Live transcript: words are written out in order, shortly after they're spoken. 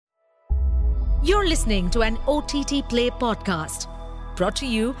You're listening to an OTT Play podcast brought to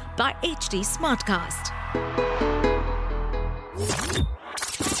you by HT Smartcast.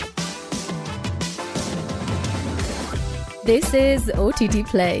 This is OTT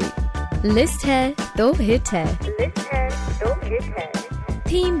Play. List है तो hit है.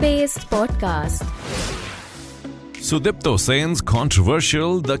 Theme-based podcast. Sudipto Sen's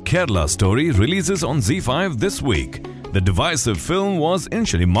controversial The Kerala Story releases on ZEE5 this week. The divisive film was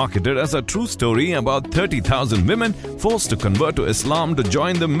initially marketed as a true story about 30,000 women forced to convert to Islam to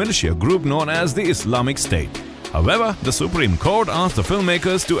join the militia group known as the Islamic State. However, the Supreme Court asked the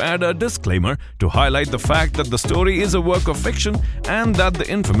filmmakers to add a disclaimer to highlight the fact that the story is a work of fiction and that the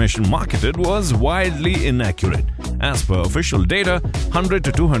information marketed was wildly inaccurate. As per official data, 100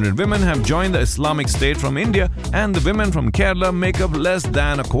 to 200 women have joined the Islamic State from India, and the women from Kerala make up less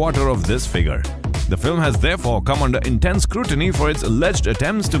than a quarter of this figure. The film has therefore come under intense scrutiny for its alleged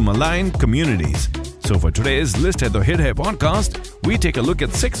attempts to malign communities. So for today's List Hai To Hit Hai podcast, we take a look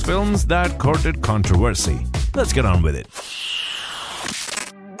at 6 films that courted controversy. Let's get on with it.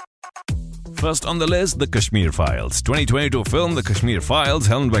 First on the list, The Kashmir Files. 2022 film The Kashmir Files,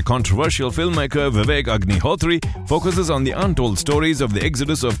 helmed by controversial filmmaker Vivek Agnihotri, focuses on the untold stories of the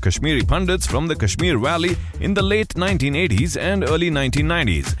exodus of Kashmiri Pandits from the Kashmir Valley in the late 1980s and early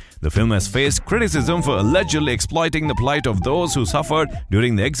 1990s. The film has faced criticism for allegedly exploiting the plight of those who suffered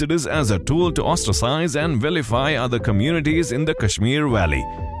during the exodus as a tool to ostracize and vilify other communities in the Kashmir Valley.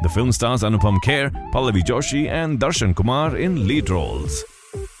 The film stars Anupam Kher, Pallavi Joshi and Darshan Kumar in lead roles.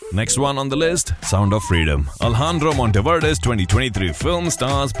 Next one on the list, Sound of Freedom. Alejandro Monteverde's 2023 film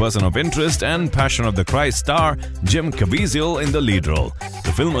stars person of interest and Passion of the Christ star Jim Caviezel in the lead role.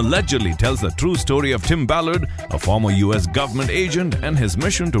 The film allegedly tells the true story of Tim Ballard, a former US government agent, and his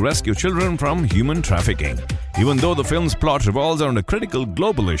mission to rescue children from human trafficking. Even though the film's plot revolves around a critical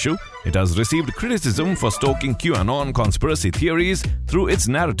global issue, it has received criticism for stoking QAnon conspiracy theories through its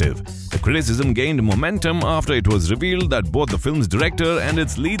narrative. The criticism gained momentum after it was revealed that both the film's director and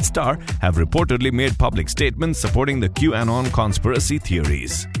its lead star have reportedly made public statements supporting the QAnon conspiracy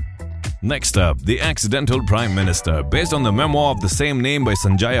theories. Next up, The Accidental Prime Minister. Based on the memoir of the same name by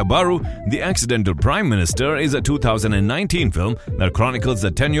Sanjaya Baru, The Accidental Prime Minister is a 2019 film that chronicles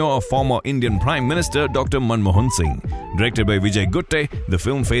the tenure of former Indian Prime Minister Dr. Manmohan Singh. Directed by Vijay Gutte, the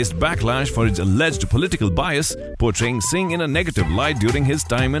film faced backlash for its alleged political bias, portraying Singh in a negative light during his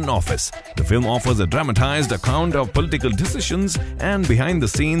time in office. The film offers a dramatized account of political decisions and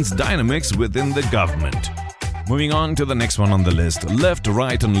behind-the-scenes dynamics within the government. Moving on to the next one on the list, Left,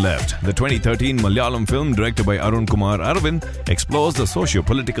 Right and Left. The 2013 Malayalam film directed by Arun Kumar Arvind explores the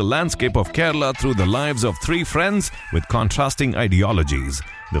socio-political landscape of Kerala through the lives of 3 friends with contrasting ideologies.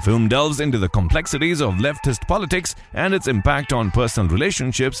 The film delves into the complexities of leftist politics and its impact on personal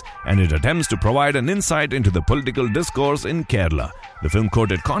relationships, and it attempts to provide an insight into the political discourse in Kerala. The film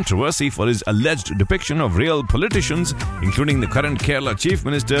courted controversy for its alleged depiction of real politicians, including the current Kerala Chief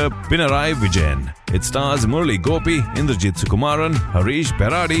Minister Pinarayi Vijayan. It stars Murali Gopi, Indrajit Sukumaran, Harish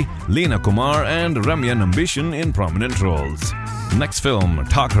Peradi, Leena Kumar and Ramya Nambishan in prominent roles. Next film,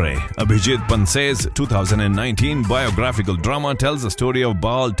 Thackeray. Abhijit Panse's 2019 biographical drama tells the story of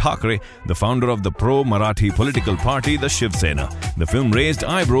Bal Thackeray, the founder of the pro-Marathi political party, the Shiv Sena. The film raised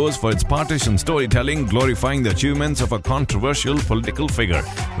eyebrows for its partisan storytelling, glorifying the achievements of a controversial political figure.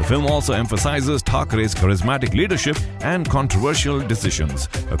 The film also emphasizes Thackeray's charismatic leadership and controversial decisions.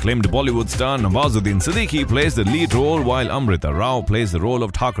 Acclaimed Bollywood star Nawazuddin Siddiqui plays the lead role, while Amrita Rao plays the role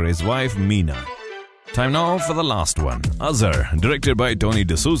of Thackeray's wife, Meena. Time now for the last one, Azhar. Directed by Tony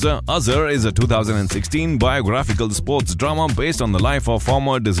D'Souza, Azhar is a 2016 biographical sports drama based on the life of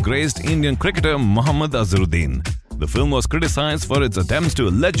former disgraced Indian cricketer Mohammad Azharuddin. The film was criticized for its attempts to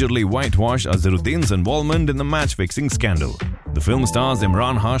allegedly whitewash Azharuddin's involvement in the match-fixing scandal. The film stars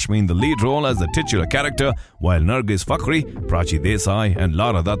Imran Hashmi in the lead role as the titular character, while Nargis Fakhri, Prachi Desai and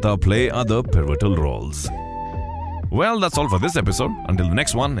Lara Datta play other pivotal roles. Well, that's all for this episode. Until the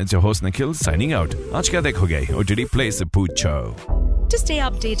next one, it's your host Nikhil signing out. Aaj kya dekhoge? OTT Play se poocho. To stay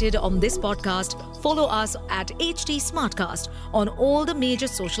updated on this podcast, follow us at HT Smartcast on all the major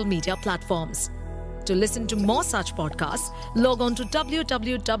social media platforms. To listen to more such podcasts, log on to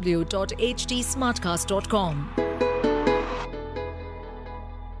www.htsmartcast.com.